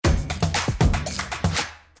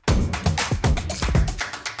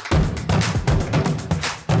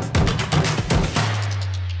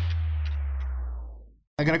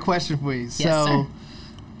I got a question for you. Yes, so, sir.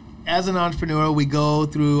 As an entrepreneur, we go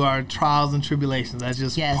through our trials and tribulations. That's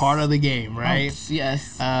just part of the game, right? Oh,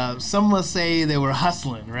 yes. Some will say they were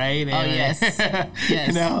hustling, right? Oh, yes. Yes.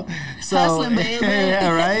 You know, so, hustling, baby.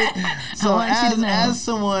 Yeah, right? So as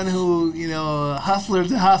someone who, hustler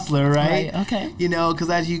to hustler, right? Okay.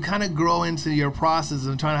 Because as you kind of grow into your process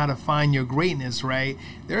of trying how to find your greatness, right?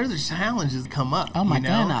 There are challenges that come up. Oh, my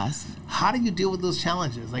goodness. How do you deal with those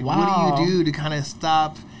challenges? Like, Wow. what do you do to kind of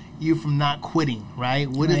stop you from not quitting, right?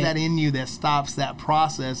 What is that in you that stops that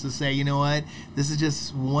process to say, you know what, this is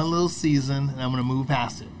just one little season and I'm going to move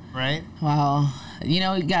past it, right? Wow.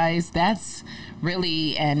 Guys, that's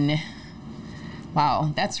really a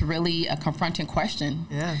confronting question.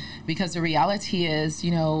 Yeah. Because the reality is,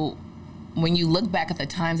 when you look back at the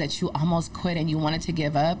times that you almost quit and you wanted to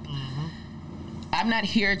give up, I'm not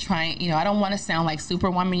here trying, I don't want to sound like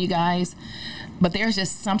Superwoman, you guys, but there's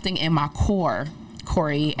just something in my core,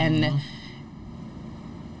 Corey, and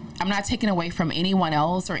I'm not taking away from anyone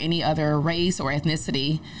else or any other race or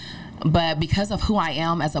ethnicity, but because of who I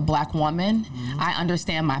am as a Black woman, I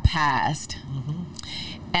understand my past.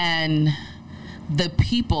 And the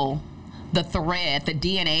people, the thread, the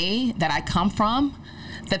DNA that I come from,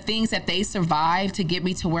 the things that they survived to get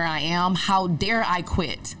me to where I am, how dare I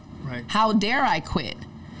quit? Right. How dare I quit?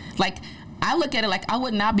 Like, I look at it like I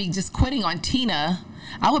would not be just quitting on Tina.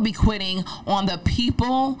 I would be quitting on the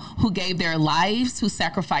people who gave their lives, who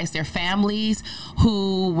sacrificed their families,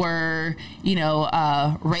 who were,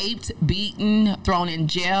 raped, beaten, thrown in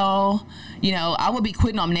jail. I would be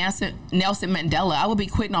quitting on Nelson Mandela. I would be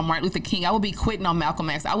quitting on Martin Luther King. I would be quitting on Malcolm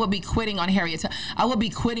X. I would be quitting on Harriet. I would be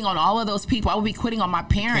quitting on all of those people. I would be quitting on my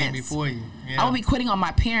parents. Came before you. Yeah. I would be quitting on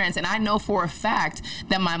my parents, and I know for a fact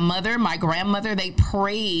that my mother, my grandmother, they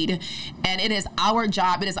prayed, and it is our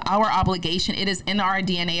job, it is our obligation, it is in our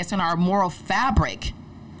DNA, it's in our moral fabric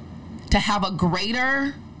to have a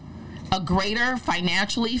greater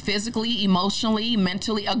financially, physically, emotionally,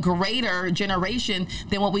 mentally, a greater generation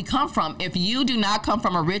than what we come from. If you do not come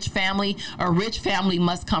from a rich family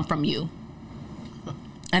must come from you.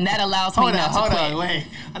 And that allows me not to quit. Hold on, wait.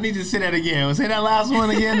 I need you to say that again. Say that last one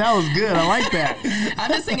again. That was good. I like that. I'm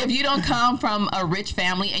just saying, if you don't come from a rich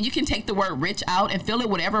family, and you can take the word rich out and fill it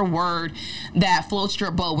whatever word that floats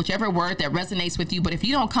your boat, whichever word that resonates with you. But if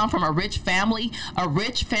you don't come from a rich family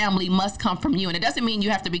must come from you. And it doesn't mean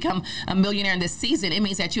you have to become a millionaire in this season. It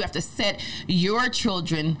means that you have to set your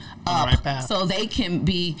children up so they can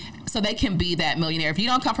be that millionaire. If you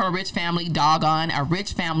don't come from a rich family, a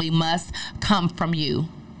rich family must come from you.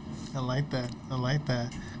 I like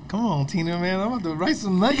that. Come on, Tina, man. I'm about to write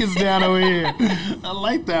some nuggets down over here. I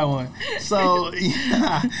like that one. So,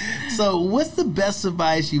 So what's the best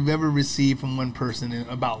advice you've ever received from one person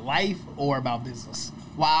about life or about business?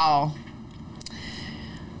 Wow.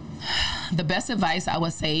 The best advice I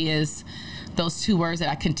would say is those two words that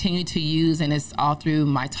I continue to use, and it's all through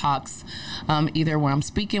my talks, either when I'm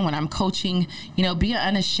speaking, when I'm coaching, be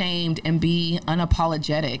unashamed and be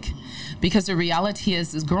unapologetic. Because the reality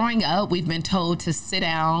is growing up, we've been told to sit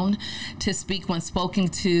down, to speak when spoken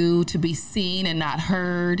to be seen and not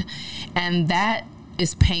heard. And that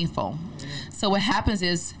is painful. So what happens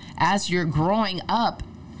is, as you're growing up,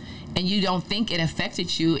 and you don't think it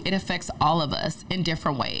affected you, it affects all of us in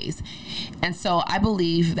different ways. And so I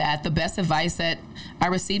believe that the best advice that I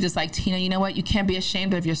received is like, Tina, you know what? You can't be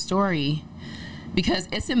ashamed of your story, because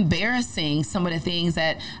it's embarrassing, some of the things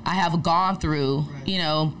that I have gone through.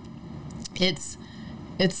 Right.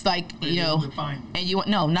 It's like, and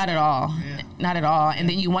no, not at all. Yeah. Not at all. And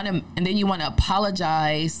then you want to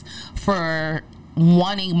apologize for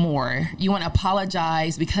wanting more. You want to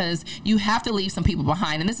apologize because you have to leave some people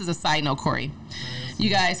behind. And this is a side note, Corey. You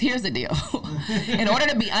guys, here's the deal. In order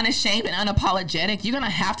to be unashamed and unapologetic, you're going to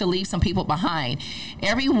have to leave some people behind.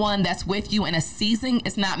 Everyone that's with you in a season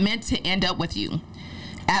is not meant to end up with you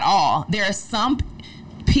at all. There are some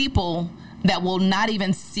people that will not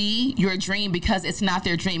even see your dream because it's not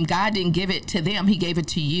their dream. God didn't give it to them. He gave it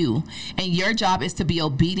to you. And your job is to be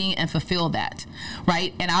obedient and fulfill that,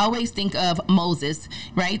 right? And I always think of Moses,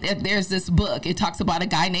 right? There's this book. It talks about a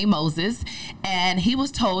guy named Moses, and he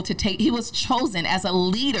was chosen as a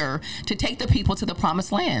leader to take the people to the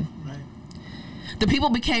promised land. Right. The people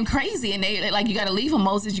became crazy, and they like, you got to leave them,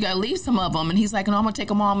 Moses. You got to leave some of them. And he's like, no, I'm going to take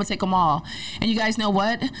them all. I'm going to take them all. And you guys know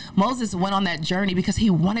what? Moses went on that journey because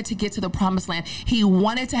he wanted to get to the promised land. He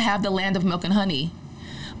wanted to have the land of milk and honey.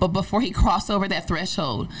 But before he crossed over that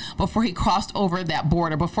threshold, before he crossed over that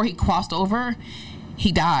border, before he crossed over,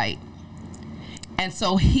 he died. And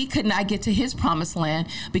so he could not get to his promised land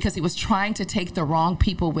because he was trying to take the wrong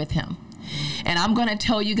people with him. And I'm going to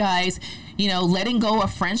tell you guys, letting go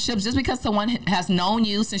of friendships, just because someone has known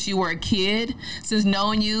you since you were a kid,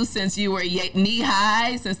 known you since you were knee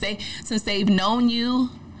high, since they've known you,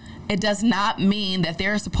 it does not mean that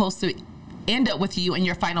they're supposed to end up with you in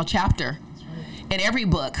your final chapter. In every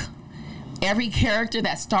book, every character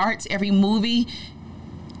that starts, every movie,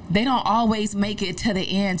 they don't always make it to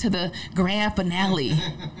the end, to the grand finale.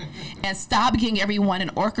 And stop giving everyone an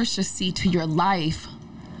orchestra seat to your life.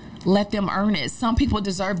 Let them earn it. Some people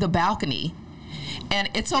deserve the balcony. And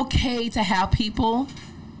it's okay to have people.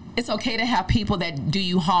 It's okay to have people that do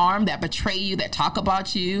you harm, that betray you, that talk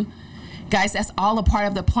about you. Guys, that's all a part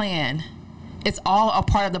of the plan. It's all a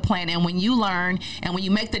part of the plan. And when you learn and when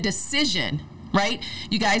you make the decision, right?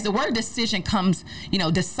 You guys, the word decision comes,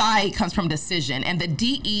 decide comes from decision. And the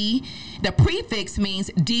DE, the prefix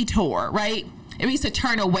means detour, right? It means to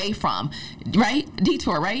turn away from, right?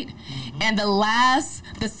 Detour, right? Mm-hmm. And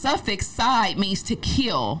the suffix side means to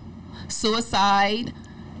kill. Suicide,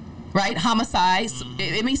 right? Homicide. Mm-hmm.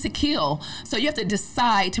 It means to kill. So you have to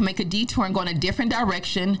decide to make a detour and go in a different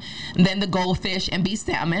direction than the goldfish and be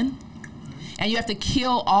salmon. And you have to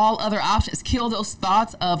kill all other options. Kill those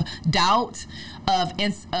thoughts of doubt, of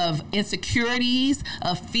insecurities,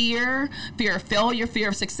 of fear of failure, fear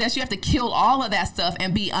of success. You have to kill all of that stuff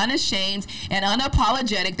and be unashamed and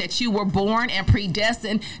unapologetic that you were born and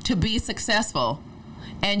predestined to be successful.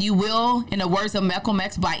 And you will, in the words of Malcolm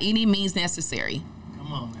X, by any means necessary.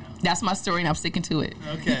 Come on now. That's my story, and I'm sticking to it.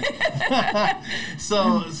 Okay.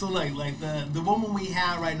 so like the woman we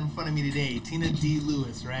have right in front of me today, Tina D.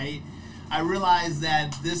 Lewis, right? I realize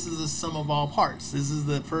that this is a sum of all parts. This is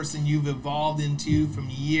the person you've evolved into from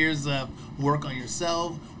years of work on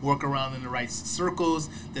yourself, work around in the right circles,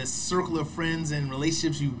 the circle of friends and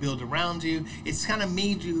relationships you build around you. It's kind of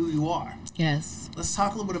made you who you are. Yes. Let's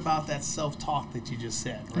talk a little bit about that self-talk that you just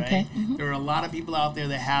said, right? Okay. Mm-hmm. There are a lot of people out there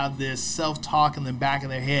that have this self-talk in the back of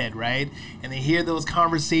their head, right? And they hear those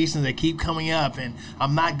conversations that keep coming up, and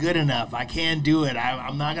I'm not good enough. I can't do it.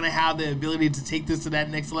 I'm not going to have the ability to take this to that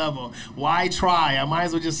next level. Why try? I might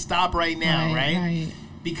as well just stop right now, right?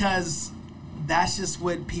 Because that's just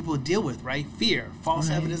what people deal with, right? Fear, false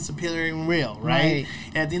evidence appearing real, right?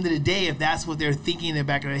 And at the end of the day, if that's what they're thinking in the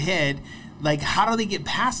back of their head, like, how do they get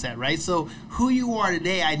past that, right? So who you are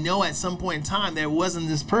today, I know at some point in time there wasn't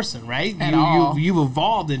this person, right? You've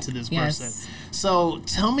evolved into this person. So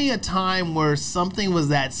tell me a time where something was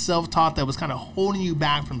that self-talk that was kind of holding you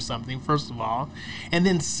back from something, first of all. And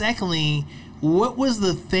then secondly, what was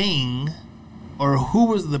the thing or who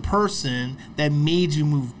was the person that made you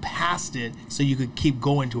move past it so you could keep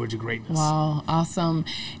going towards your greatness? Wow, awesome.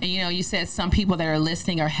 And you said some people that are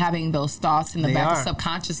listening are having those thoughts in the back,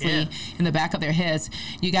 subconsciously in the back of their heads.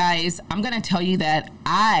 You guys, I'm going to tell you that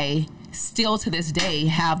I still to this day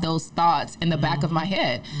have those thoughts in the back of my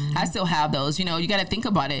head. I still have those. You got to think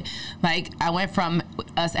about it. Like, I went from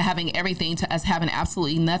us having everything to us having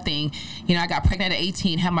absolutely nothing. I got pregnant at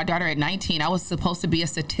 18, had my daughter at 19. I was supposed to be a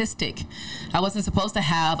statistic. I wasn't supposed to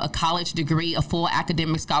have a college degree, a full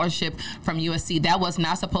academic scholarship from USC. That was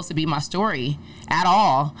not supposed to be my story at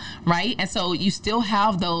all, right? And so you still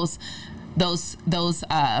have those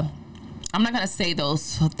I'm not going to say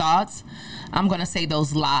those thoughts. I'm going to say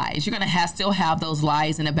those lies. You're going to still have those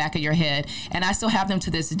lies in the back of your head. And I still have them to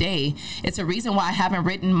this day. It's a reason why I haven't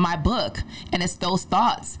written my book. And it's those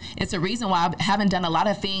thoughts. It's a reason why I haven't done a lot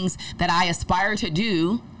of things that I aspire to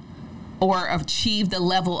do or achieve the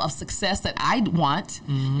level of success that I want.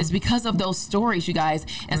 It's because of those stories, you guys.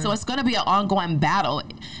 And so it's going to be an ongoing battle.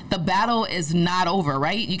 The battle is not over,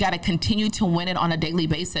 right? You got to continue to win it on a daily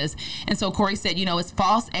basis. And so Corey said, it's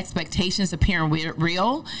false expectations appearing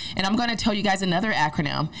real. And I'm going to tell you guys another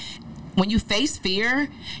acronym. When you face fear,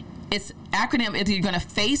 it's acronym. Either you're going to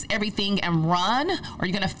face everything and run, or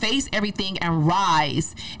you're going to face everything and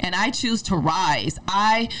rise. And I choose to rise.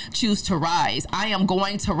 I choose to rise. I am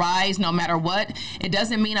going to rise no matter what. It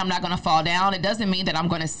doesn't mean I'm not going to fall down. It doesn't mean that I'm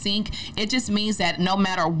going to sink. It just means that no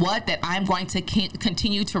matter what, that I'm going to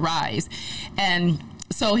continue to rise. And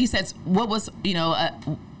so he says, what was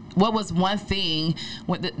one thing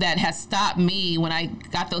that has stopped me when I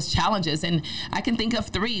got those challenges? And I can think of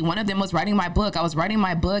three. One of them was writing my book. I was writing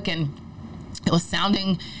my book and it was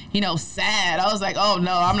sounding, sad. I was like, oh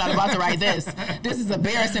no, I'm not about to write this. This is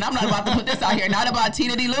embarrassing. I'm not about to put this out here. Not about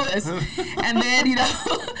Tina D. Lewis. And then,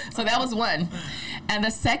 so that was one. And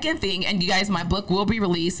the second thing, and you guys, my book will be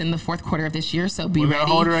released in the fourth quarter of this year, so be ready. We're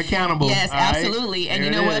gonna hold her accountable. Yes, absolutely. Right? And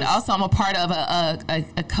you know what? Also, I'm a part of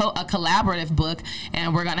a collaborative book,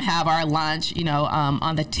 and we're gonna have our launch,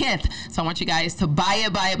 on the 10th. So I want you guys to buy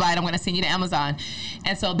it. I'm gonna send you to Amazon.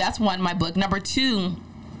 And so that's one, my book. Number two,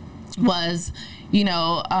 was,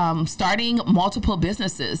 starting multiple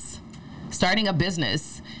businesses, starting a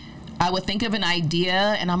business. I would think of an idea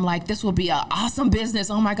and I'm like, this will be an awesome business.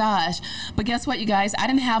 Oh my gosh. But guess what, you guys? I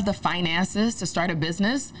didn't have the finances to start a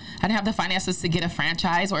business. I didn't have the finances to get a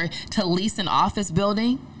franchise or to lease an office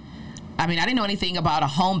building. I mean, I didn't know anything about a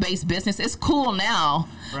home-based business. It's cool now.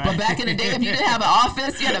 Right. But back in the day, if you didn't have an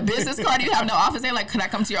office, you had a business card, you have no office. They're like, could I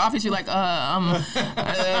come to your office? You're like, Yeah,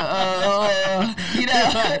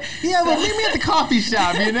 but meet me at the coffee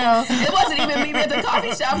shop, It wasn't even meet me at the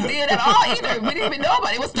coffee shop then at all either. We didn't even know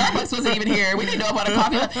about it. Starbucks wasn't even here. We didn't know about a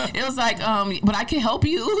coffee. It was like, but I can help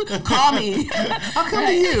you. Call me. I'll come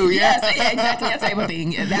to you. Yeah. Yes, yeah, exactly. That type of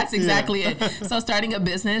thing. That's exactly it. So starting a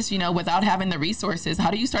business, without having the resources,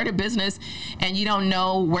 how do you start a business and you don't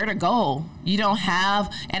know where to go? You don't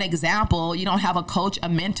have an example. You don't have a coach, a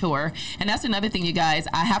mentor. And that's another thing, you guys.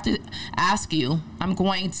 I have to ask you, I'm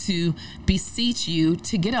going to beseech you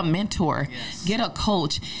to get a mentor, get a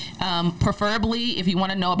coach. Preferably, if you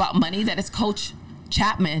want to know about money, that is Coach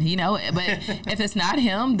Chapman, but if it's not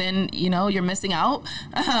him, then you're missing out.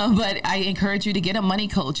 But I encourage you to get a money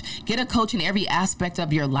coach, get a coach in every aspect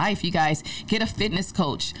of your life. You guys, get a fitness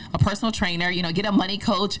coach, a personal trainer, get a money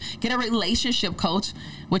coach, get a relationship coach,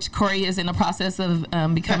 which Corey is in the process of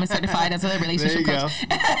becoming certified as a relationship coach.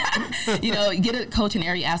 Get a coach in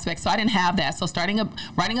every aspect. So I didn't have that. So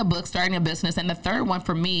writing a book, starting a business. And the third one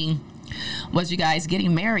for me was, you guys,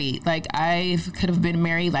 getting married. Like, I could have been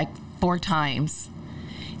married like 4 times.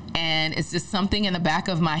 And it's just something in the back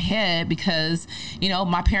of my head because,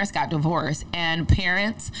 my parents got divorced. And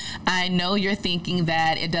parents, I know you're thinking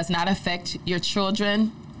that it does not affect your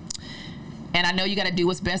children. And I know you got to do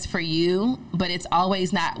what's best for you, but it's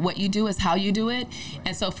always not what you do, it's how you do it.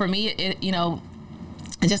 And so for me, it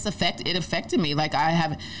affected me. Like, I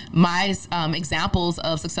have my examples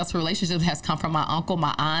of successful relationships has come from my uncle,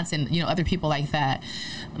 my aunts, and, other people like that.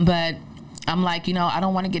 But I'm like, I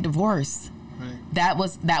don't want to get divorced. Right. That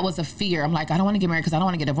was a fear. I'm like, I don't want to get married because I don't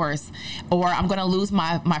want to get divorced, or I'm going to lose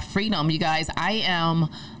my freedom. You guys, I am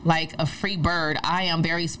like a free bird. I am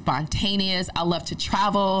very spontaneous. I love to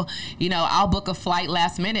travel. I'll book a flight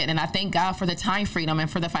last minute, and I thank God for the time freedom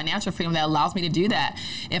and for the financial freedom that allows me to do that.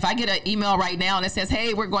 If I get an email right now and it says,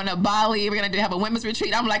 hey, we're going to Bali, we're going to have a women's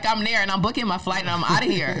retreat, I'm like, I'm there and I'm booking my flight and I'm out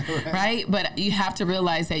of here. Right? But you have to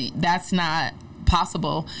realize that that's not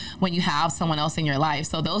possible when you have someone else in your life.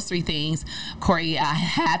 So those 3 things, Corey, I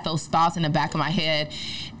had those thoughts in the back of my head,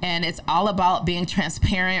 and it's all about being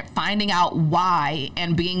transparent, finding out why,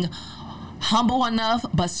 and being humble enough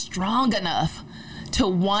but strong enough to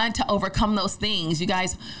want to overcome those things. You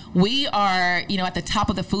guys, we are, at the top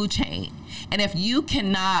of the food chain, and if you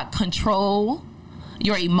cannot control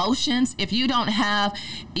your emotions, if you don't have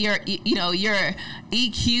your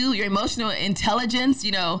EQ, your emotional intelligence,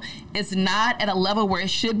 it's not at a level where it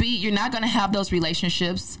should be, you're not going to have those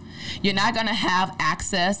relationships. You're not going to have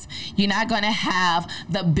access. You're not going to have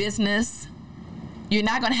the business. You're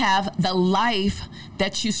not going to have the life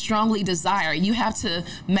that you strongly desire. You have to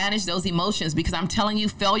manage those emotions, because I'm telling you,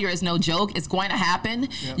 failure is no joke. It's going to happen.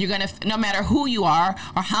 Yep. You're going to, no matter who you are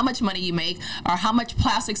or how much money you make or how much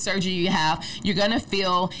plastic surgery you have, you're going to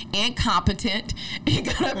feel incompetent.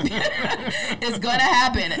 It's going to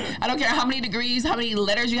happen. I don't care how many degrees, how many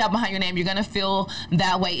letters you have behind your name, you're going to feel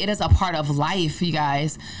that way. It is a part of life, you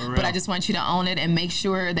guys. But I just want you to own it and make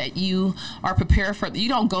sure that you are prepared for, you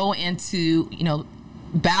don't go into,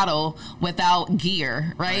 battle without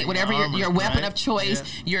gear, right? Whatever your weapon of choice,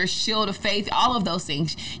 your shield of faith, all of those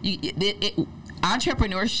things.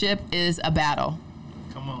 Entrepreneurship is a battle.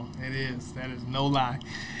 Come on, it is. That is no lie.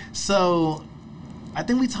 So I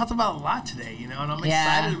think we talked about a lot today, and I'm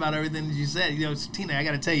excited about everything that you said. Tina, I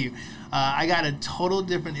got to tell you, I got a total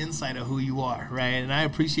different insight of who you are, right? And I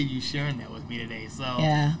appreciate you sharing that with me today. So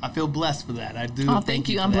I feel blessed for that. I do. Oh, thank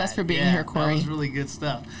you. I'm blessed for being here, Corey. That was really good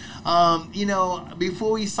stuff.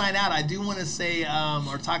 Before we sign out, I do want to say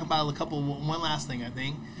or talk about one last thing, I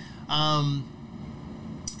think.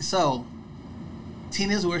 So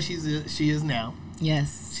Tina's where she is now.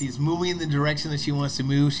 Yes. She's moving in the direction that she wants to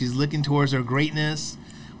move. She's looking towards her greatness.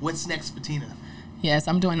 What's next for Tina? Yes,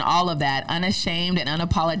 I'm doing all of that, unashamed and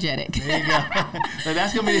unapologetic. There you go. So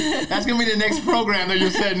that's gonna be the next program that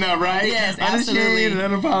you're setting up, right? Yes, absolutely. Unashamed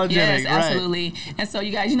and unapologetic. Yes, absolutely. Right. And so,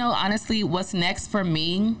 you guys, honestly, what's next for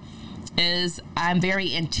me is I'm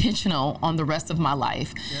very intentional on the rest of my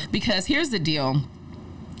life. Yep. Because here's the deal.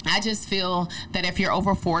 I just feel that if you're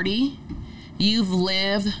over 40, you've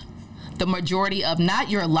lived the majority of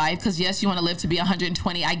not your life, because yes, you want to live to be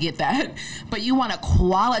 120. I get that, but you want a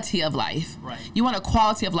quality of life. Right. You want a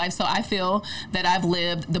quality of life. So I feel that I've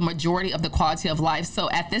lived the majority of the quality of life. So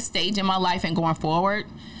at this stage in my life and going forward,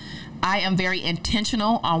 I am very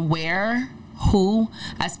intentional on who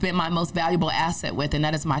I spend my most valuable asset with, and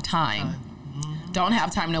that is my time. Don't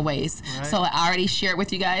have time to waste. Right. So I already shared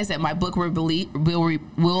with you guys that my book will be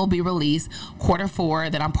released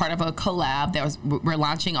Q4, that I'm part of a collab that we're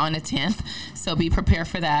launching on the 10th. So be prepared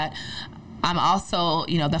for that. I'm also,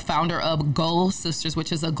 the founder of Goal Sisters,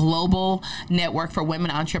 which is a global network for women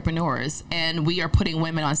entrepreneurs. And we are putting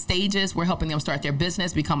women on stages. We're helping them start their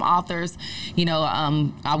business, become authors.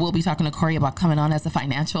 I will be talking to Corey about coming on as a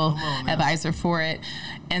financial advisor for it.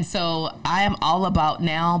 And so I am all about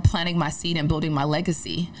now planting my seed and building my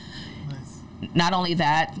legacy. Nice. Not only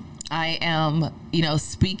that, I am,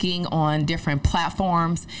 speaking on different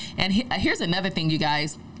platforms. And here's another thing, you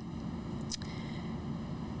guys.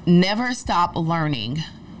 Never stop learning.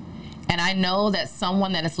 And I know that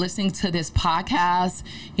someone that is listening to this podcast,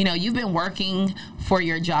 you've been working for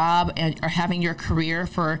your job or having your career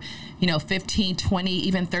for, 15, 20,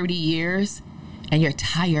 even 30 years, and you're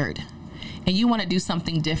tired and you want to do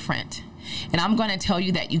something different. And I'm going to tell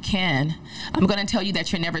you that you can. I'm going to tell you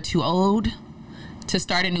that you're never too old to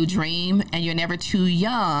start a new dream, and you're never too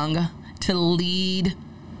young to lead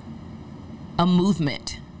a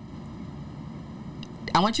movement.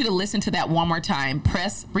 I want you to listen to that one more time.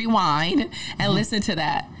 Press rewind and listen to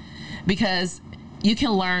that, because you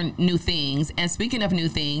can learn new things. And speaking of new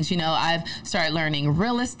things, I've started learning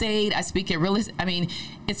real estate. I speak at real estate. I mean,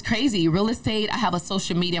 it's crazy. Real estate. I have a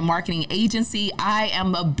social media marketing agency. I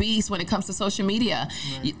am a beast when it comes to social media.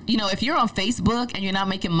 Right. If you're on Facebook and you're not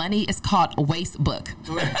making money, it's called a waste book.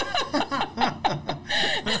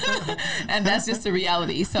 And that's just the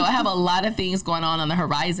reality. So I have a lot of things going on the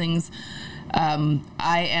horizons.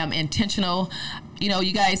 I am intentional.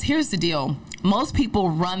 You guys, here's the deal. Most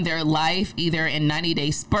people run their life either in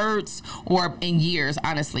 90-day spurts or in years,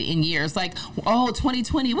 honestly, in years. Like,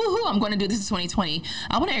 2020, woohoo, I'm going to do this in 2020.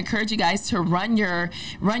 I want to encourage you guys to run your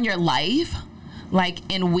life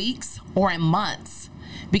like in weeks or in months.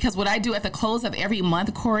 Because what I do at the close of every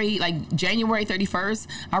month, Corey, like January 31st,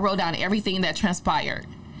 I wrote down everything that transpired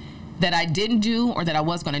that I didn't do or that I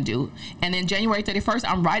was going to do. And then January 31st,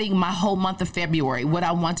 I'm writing my whole month of February, what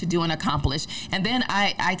I want to do and accomplish. And then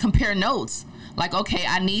I compare notes. Like, okay,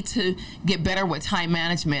 I need to get better with time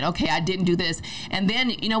management. Okay, I didn't do this. And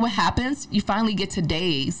then, what happens? You finally get to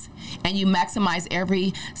days and you maximize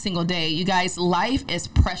every single day. You guys, life is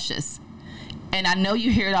precious. And I know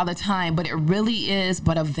you hear it all the time, but it really is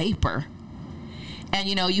but a vapor. And,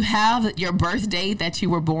 you have your birth date that you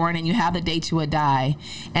were born, and you have the date you would die.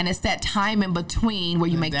 And it's that time in between where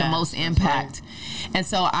you make the most impact. Right. And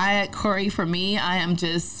so Corey, for me, I am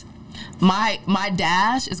just, my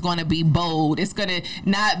dash is going to be bold. It's going to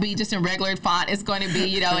not be just in regular font. It's going to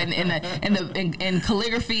be, in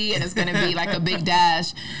calligraphy, and it's going to be like a big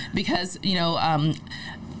dash because,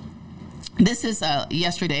 this is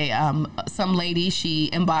yesterday. Some lady, she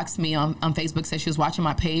inboxed me on Facebook, said she was watching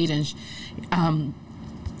my page, and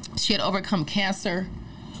she had overcome cancer.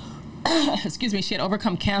 Excuse me, she had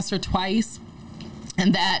overcome cancer twice,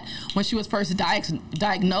 and that when she was first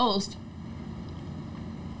diagnosed,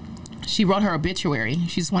 she wrote her obituary.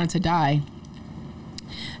 She just wanted to die.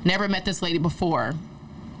 Never met this lady before,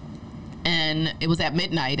 and it was at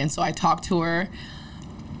midnight, and so I talked to her.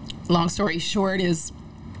 Long story short is,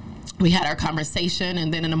 we had our conversation,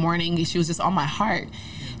 and then in the morning, she was just on my heart.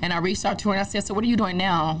 And I reached out to her and I said, so what are you doing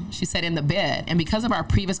now? She said, in the bed. And because of our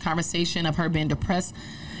previous conversation of her being depressed,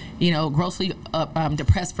 grossly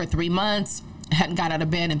depressed for 3 months, hadn't got out of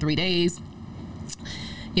bed in 3 days,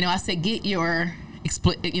 I said, get your,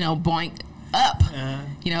 boink up.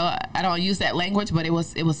 I don't use that language, but it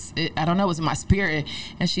was I don't know, it was in my spirit.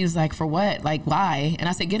 And she was like, for what? Like, why? And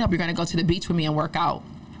I said, get up, you're going to go to the beach with me and work out.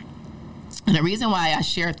 And the reason why I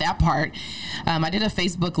shared that part, I did a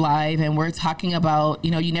Facebook Live, and we're talking about,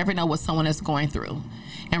 you never know what someone is going through,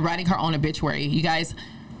 and writing her own obituary. You guys,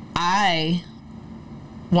 I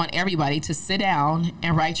want everybody to sit down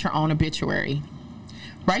and write your own obituary.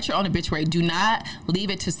 Write your own obituary. Do not leave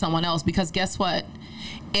it to someone else, because guess what?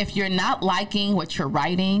 If you're not liking what you're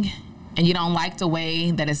writing and you don't like the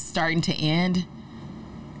way that it's starting to end,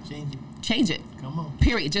 change it. Come on.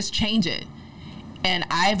 Period. Just change it. And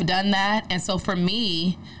I've done that. And so for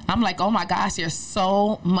me, I'm like, oh my gosh, there's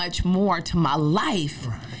so much more to my life.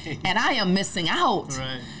 Right. And I am missing out.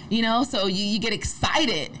 Right. So you get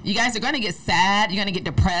excited. You guys are going to get sad. You're going to get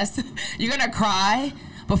depressed. You're going to cry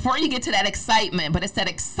before you get to that excitement. But it's that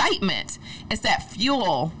excitement. It's that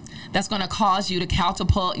fuel that's going to cause you to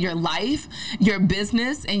catapult your life, your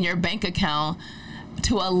business, and your bank account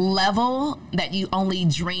to a level that you only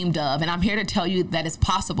dreamed of. And I'm here to tell you that it's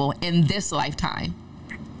possible in this lifetime.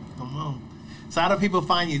 Come on. So how do people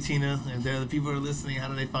find you, Tina? If the people are listening, how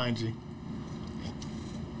do they find you?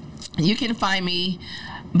 You can find me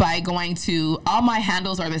by going to, all my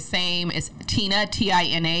handles are the same. It's Tina,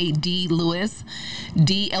 Tina D Lewis,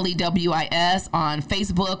 DLEWIS, on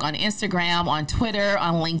Facebook, on Instagram, on Twitter,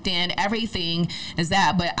 on LinkedIn. Everything is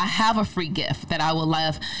that. But I have a free gift that I would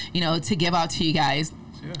love, to give out to you guys.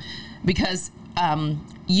 Sure. Because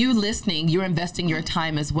you listening, you're investing your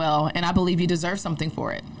time as well, and I believe you deserve something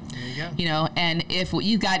for it. There you go. And if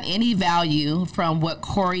you got any value from what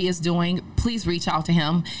Corey is doing, please reach out to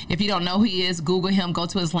him. If you don't know who he is, Google him, go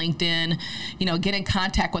to his LinkedIn, get in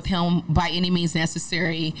contact with him by any means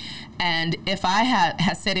necessary. And if I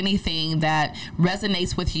have said anything that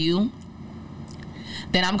resonates with you,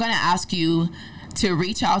 then I'm going to ask you to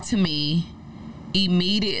reach out to me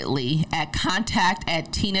immediately at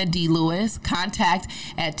contact@Tina D Lewis,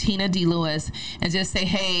 contact@Tina D Lewis, and just say,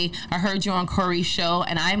 hey, I heard you on Corey's show,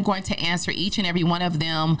 and I'm going to answer each and every one of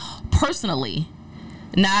them personally.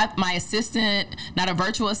 Not my assistant, not a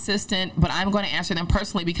virtual assistant, but I'm going to answer them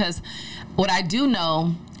personally, because what I do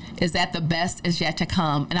know is that the best is yet to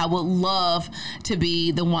come, and I would love to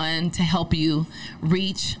be the one to help you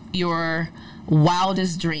reach your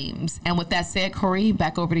wildest dreams. And with that said, Corey,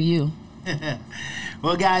 back over to you.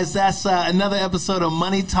 Well, guys, that's another episode of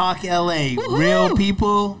Money Talk LA. Woo-hoo! Real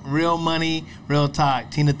people, real money, real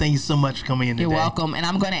talk. Tina, thank you so much for coming in today. You're welcome. And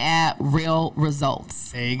I'm going to add real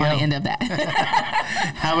results there you go. on the end of that.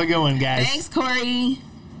 Have a good one, guys. Thanks, Corey.